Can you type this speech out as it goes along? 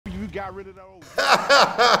got rid of those.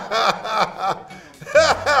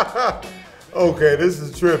 Okay, this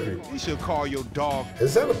is trippy. You should call your dog.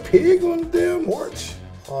 Is that a pig on the damn porch?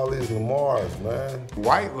 All these Lamars, man.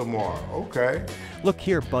 White Lamar, okay. Look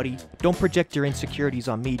here, buddy. Don't project your insecurities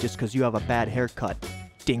on me just because you have a bad haircut,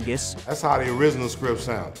 dingus. That's how the original script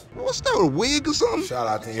sounds. What's that, a wig or something? Shout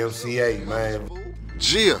out to MC8, man.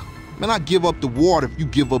 Gia, man, I give up the water if you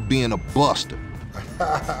give up being a buster.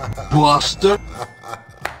 Buster?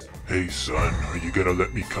 Hey, son, are you gonna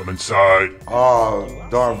let me come inside? Oh,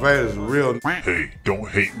 Darth Vader's real. Hey, don't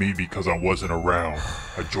hate me because I wasn't around.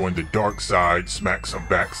 I joined the dark side, smacked some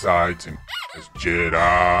backsides, and as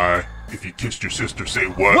Jedi. If you kissed your sister, say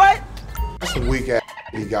what? What? That's some weak ass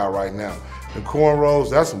he got right now. The cornrows,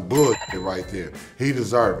 that's some bullshit right there. He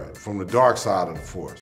deserves it from the dark side of the force.